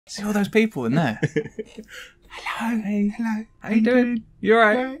See all those people in there? Hello. Hey, hello. How you doing? You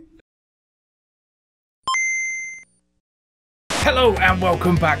alright? Hello and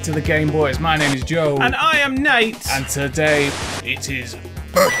welcome back to the Game Boys. My name is Joe. And I am Nate. And today it is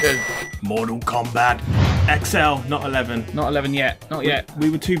Mortal Kombat XL, not 11. Not 11 yet. Not yet. We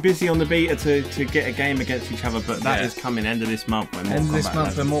were too busy on the beta to get a game against each other, but that is coming end of this month when Mortal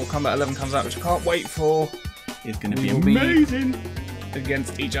Kombat 11 comes out, which I can't wait for. It's going to be amazing.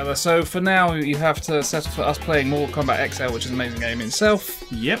 Against each other. So for now, you have to settle for us playing Mortal Kombat XL, which is an amazing game in itself.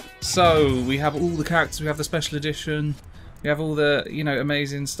 Yep. So we have all the characters. We have the special edition. We have all the, you know,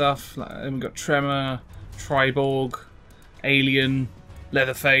 amazing stuff. And we've got Tremor, Triborg, Alien,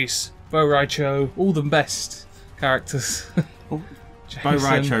 Leatherface, Bo Raicho, all the best characters. Bo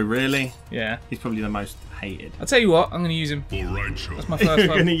Raicho, really? Yeah. He's probably the most hated. I'll tell you what, I'm going to use him. That's my first one. You're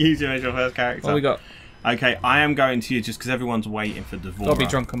going to use him as your first character? What we got? Okay, I am going to use, just because everyone's waiting for D'Vorah. Gotta be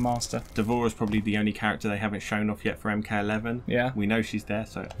Drunken Master. D'Vorah's probably the only character they haven't shown off yet for MK11. Yeah. We know she's there,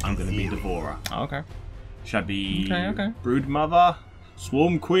 so I'm going to be D'Vorah. Oh, okay. Should I be okay. Broodmother,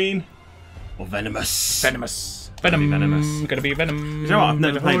 Swarm Queen, or Venomous? Venomous. Venomous. Gonna be Venom. You know what? I've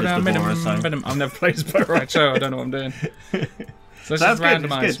never played as D'Vorah, so... Venom. I've never played as Bo Raicho. I don't know what I'm doing. So let's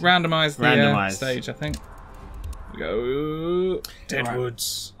just randomise the stage, I think. We go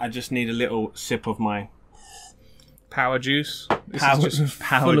Deadwoods. I just need a little sip of my power juice. This power, is just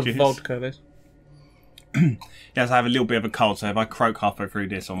power full juice. of vodka. This. Yes, I have a little bit of a cold, so if I croak halfway through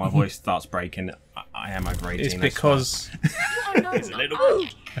this or my voice starts breaking, I am over 18. It's because it's a little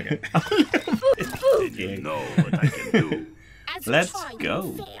bit. Okay. You know what I can do. Let's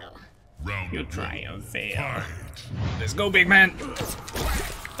go. You try and fail. Let's go, big man.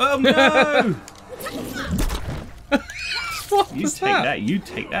 Oh no! What You was take that? that. You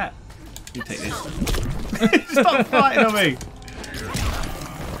take that. You take this. Stop fighting on me.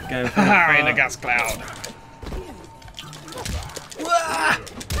 Go for in a gas cloud.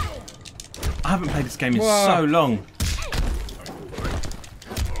 I haven't played this game in so long.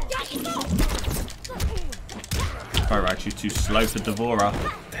 Bo Raicho's too slow for D'Vorah.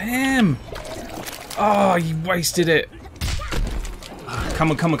 Damn! Oh, you wasted it.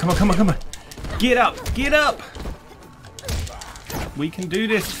 Come on, come on, come on, come on, come on. Get up, get up. We can do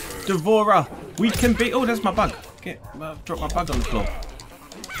this, D'Vorah. We can be. Oh, there's my bug. Drop my bug on the floor.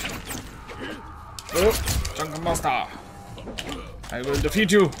 Oh, Drunken Master. I will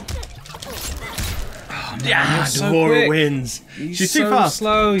defeat you. Oh, man, yeah, so D'Vorah wins. She's too so fast.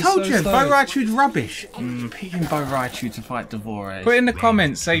 slow. He's Told so you, slow. Bo Raicho's rubbish. Picking Bo Raicho to fight D'Vorah. Put in the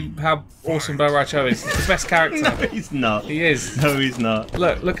comments, say how awesome Bo Raicho is. He's the best character. No, he's not. He is. No, he's not.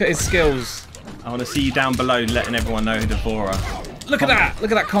 Look at his skills. I want to see you down below letting everyone know D'Vorah. Look at that!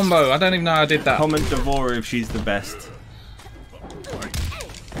 Look at that combo. I don't even know how I did that. Comment D'Vorah if she's the best.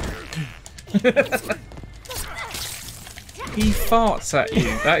 He farts at you.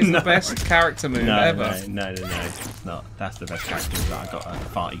 That is the best character move ever. No, it's not. That's the best character move. I got a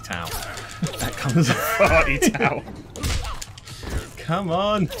farty towel. That comes a farty towel. Come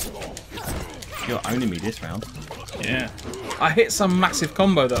on. You're owning me this round. Yeah. I hit some massive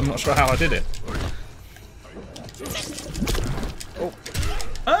combo that I'm not sure how I did it.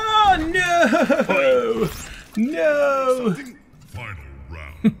 Oh no! No! Final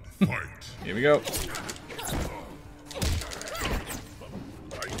round, fight. Here we go.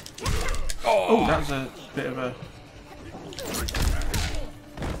 Oh, that was a bit of a...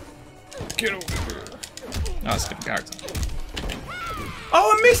 Get over here. No, that's a different character.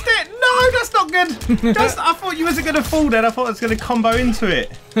 Oh, I missed it! No, that's not good! I thought you wasn't going to fall then. I thought I was going to combo into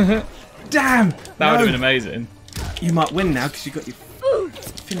it. Damn! That would have been amazing. You might win now because you got your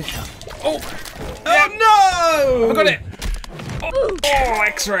finisher. Oh! Oh no! I got it! Oh,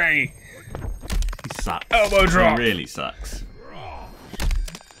 X-ray! He sucks. Elbow drop. He really sucks.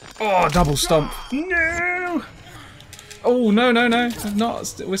 Oh, double stomp. No! Oh, no.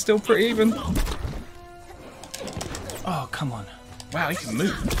 Not. We're still pretty even. Oh, come on. Wow, he can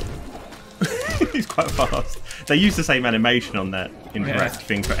move. He's quite fast. They use the same animation on that interact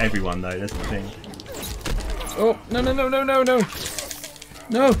thing for everyone, though. That's the thing. Oh, no. No.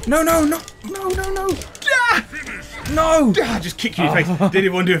 Ah! No! Ah, just kick you in the face. Didn't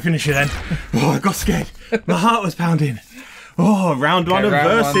even want to do a finisher then. Oh, I got scared. My heart was pounding. Oh, round one of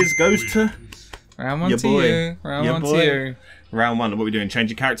versus goes to... Round one your to boy. you. Round Your one boy. to you. Round one, what are we doing? Change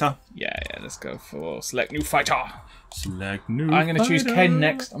your character? Yeah, let's go for select new fighter. Select new I'm going to choose Ken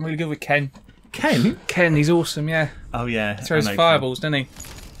next. I'm really good with Ken. Ken? Ken, he's awesome, yeah. Oh, yeah. He throws fireballs, doesn't he?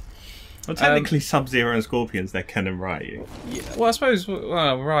 Well, technically, Sub-Zero and Scorpions, they're Ken and Ryu. Yeah, well, I suppose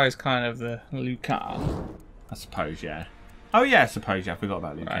Ryu's kind of the Liu Kang. I suppose, yeah. Oh yeah, I suppose. Yeah, I forgot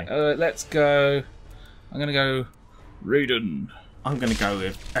about Liu Right, Kang. let's go. I'm gonna go Raiden. I'm gonna go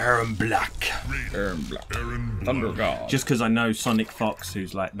with Aaron Black. Aaron Black. Aaron Thunder God. Just because I know Sonic Fox,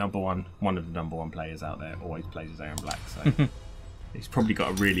 who's like one of the number one players out there, always plays as Aaron Black. So he's probably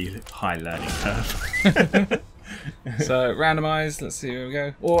got a really high learning curve. So randomise. Let's see where we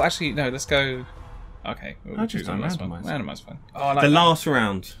go. Or actually, no. Let's go. Okay, we'll choose on this one. Randomise fine. Oh, I like The that. last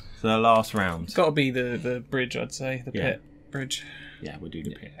round. So the last round. It's got to be the bridge, I'd say. The pit bridge. Yeah, we'll do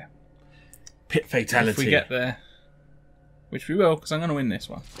the pit. Yeah. Pit fatality. If we get there, which we will, because I'm going to win this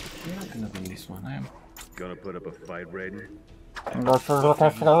one. You're not gonna win this one. I am. Gonna put up a fight, Raiden?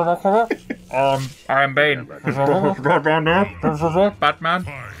 Iron Bane. Batman.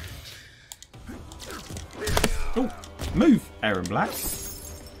 Fight. Oh, move, Aaron Black.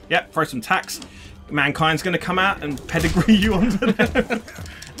 Yep, throw some tax. Mankind's going to come out and pedigree you onto them.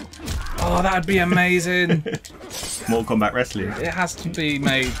 Oh, that'd be amazing. Mortal Kombat Wrestling. It has to be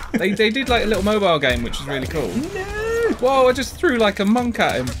made. They did like a little mobile game, which is really cool. No! Whoa, I just threw like a monk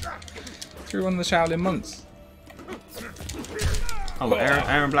at him. Threw one of the Shaolin monks. Oh,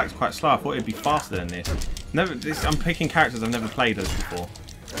 Aaron Black's quite slow. I thought it'd be faster than this. I'm picking characters I've never played as before.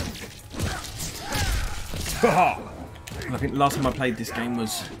 I think the last time I played this game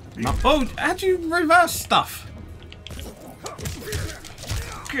was... Oh, how'd you reverse stuff?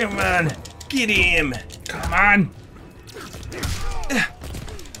 Come on, get him! Come on!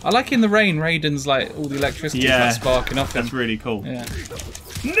 I like in the rain, Raiden's like all the electricity like sparking off him. That's really cool. Yeah.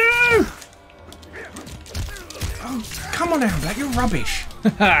 No! Oh, come on, Aaron Black, you're rubbish.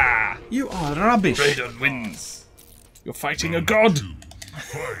 Ha! You are rubbish. Raiden wins. You're fighting a god.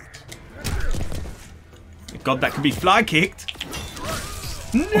 A god that can be fly kicked.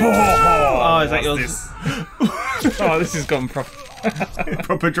 No! Oh, is that yours? this? Oh, this has gone proper.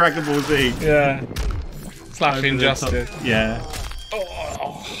 Proper Dragon Ball Z. Yeah. Slash Over the Injustice. top. Yeah.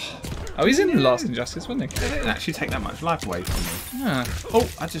 Oh, he's in the last Injustice, wasn't he? It didn't actually take that much life away from me. Yeah. Oh,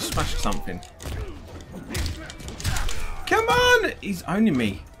 I just smashed something. Come on! He's owning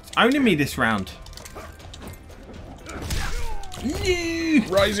me. He's owning me this round. No!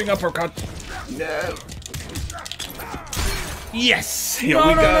 Rising uppercut. No. Yes! Here No,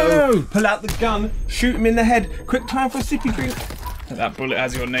 we no, go. no. Pull out the gun. Shoot him in the head. Quick time for a sippy drink. That bullet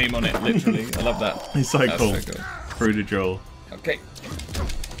has your name on it, literally. I love that. It's so That's cool. so cool. Through the jaw. Okay.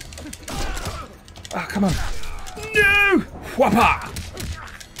 Ah, come on. No! Whoppa!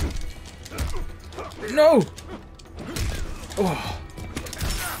 No! Oh.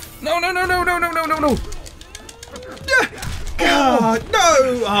 No, no, no, no, no, no, no, no, no! Oh,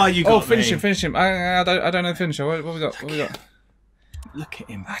 no! Oh, you got finish me. him, finish him. I don't know the finisher. What we got? What we got? Look at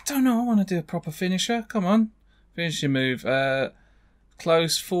him. I don't know. I want to do a proper finisher. Come on. Finishing move.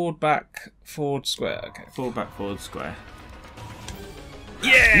 Close, forward, back, forward, square. Okay. Forward, back, forward, square.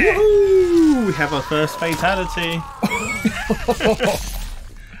 Yeah! Woohoo! We have our first fatality.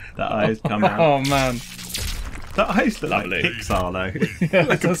 The eyes come out. Oh, man. The eyes look Lovely. like Pixar, though. Yeah,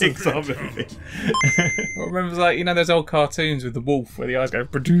 Like a that's Pixar movie. I remember, like, you know those old cartoons with the wolf where the eyes go...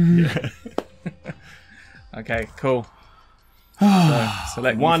 Yeah. Okay, cool. So,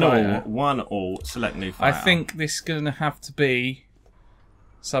 select new fighter. One all. Select new I fighter. think this is going to have to be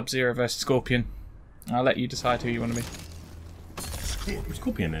Sub-Zero versus Scorpion. I'll let you decide who you want to be.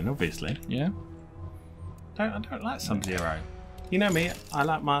 Scorpion then, obviously. Yeah? I don't like Sub-Zero. You know me, I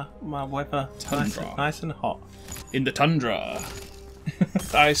like my weather nice and hot. In the tundra.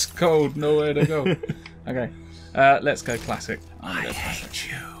 Ice cold, nowhere to go. Okay, let's go classic. I hate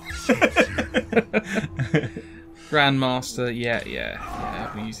you. Grandmaster,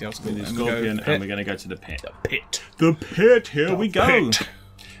 yeah. We use the old school. The And we go Scorpion, pit. and we're going to go to the pit. Pit. The pit, here we go. Pit.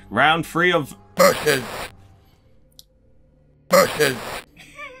 Round 3 of...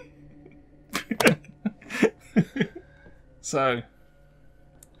 So,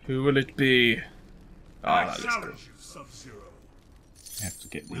 who will it be? Oh, I that looks good. challenge you, Sub-Zero. We have to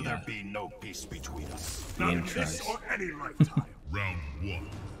get Will the, there be no peace between us? Not in intros. this or any lifetime. Round 1.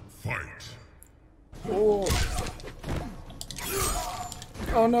 Fight.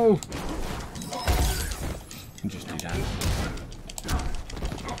 Oh no! just do that.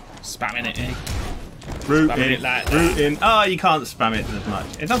 Spamming it, eh? Root Spamming in, it like that. root in. Oh, you can't spam it as much.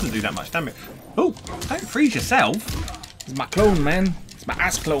 It doesn't do that much damage. Oh, don't freeze yourself. It's my clone, man. It's my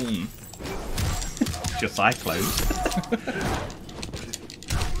ass clone. It's your cyclone.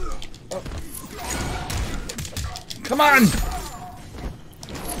 Come on!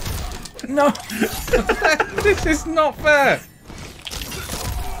 No! This is not fair!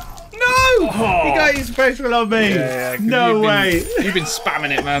 No! He got his special on me. Yeah, 'cause no way. You've been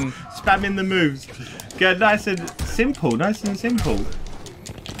spamming it, man. spamming the moves. Go nice and simple, nice and simple.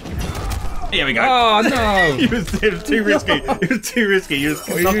 Here we go. Oh no! it was too risky. It was too risky. You was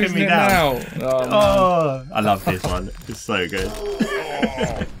knocking me down. Oh, I love this one. It's so good.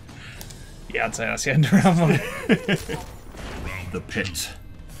 yeah, I'd say that's the end of round one. The pit.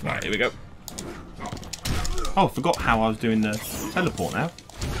 Right, here we go. Oh, I forgot how I was doing the teleport now.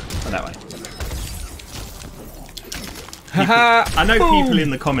 Oh, that way. I know people in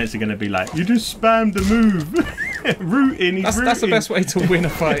the comments are going to be like, you just spammed the move. Rooting, That's the best way to win a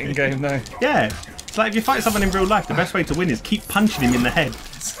fighting game, though. Yeah. It's like if you fight someone in real life, the best way to win is keep punching him in the head.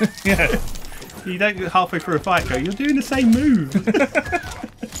 Yeah. You don't get halfway through a fight go, you're doing the same move.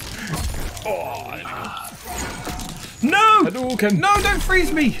 No! No, don't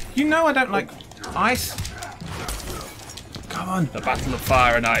freeze me! You know I don't like ice. Come on. The battle of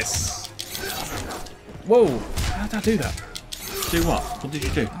fire and ice. Whoa! How did I do that? Do what? What did you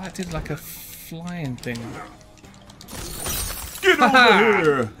do? I did like a flying thing. Get over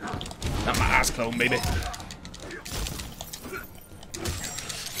here! Not my ass clone, baby.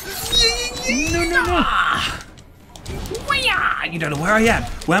 No. You don't know where I am.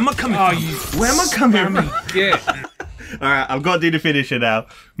 Where am I coming from? Where am I coming from? Yeah. Alright, I've got to do the finisher now.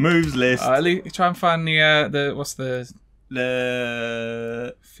 Moves list. Try and find the what's the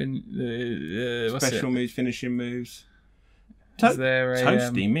what's special it? moves, finishing moves. Is there a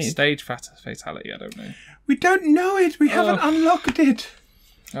Toasty mid. stage fatality? I don't know. We don't know it. We haven't unlocked it.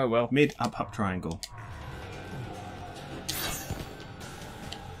 Oh well. Mid, up, triangle.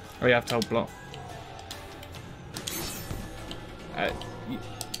 Oh, you have to hold block.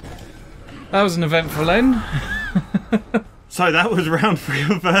 That was an eventful end. So that was round 3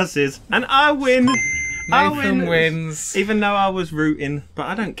 of versus, and I win. Nathan wins. Even though I was rooting, but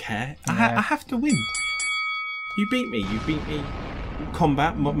I don't care. I have to win. You beat me. You beat me.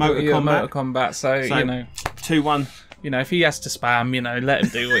 Combat, Mortal Kombat. So you know, 2-1. You know, if he has to spam, you know, let him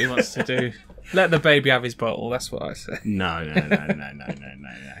do what he wants to do. Let the baby have his bottle. That's what I say. No.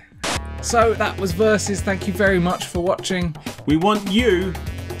 So that was versus. Thank you very much for watching. We want you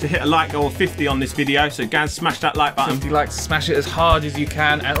to hit a like or 50 on this video, so go and smash that like button. If you like, smash it as hard as you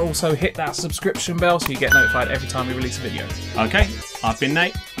can, and also hit that subscription bell so you get notified every time we release a video. Okay, I've been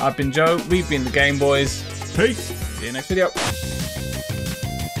Nate. I've been Joe. We've been the Game Boys. Peace. See you next video.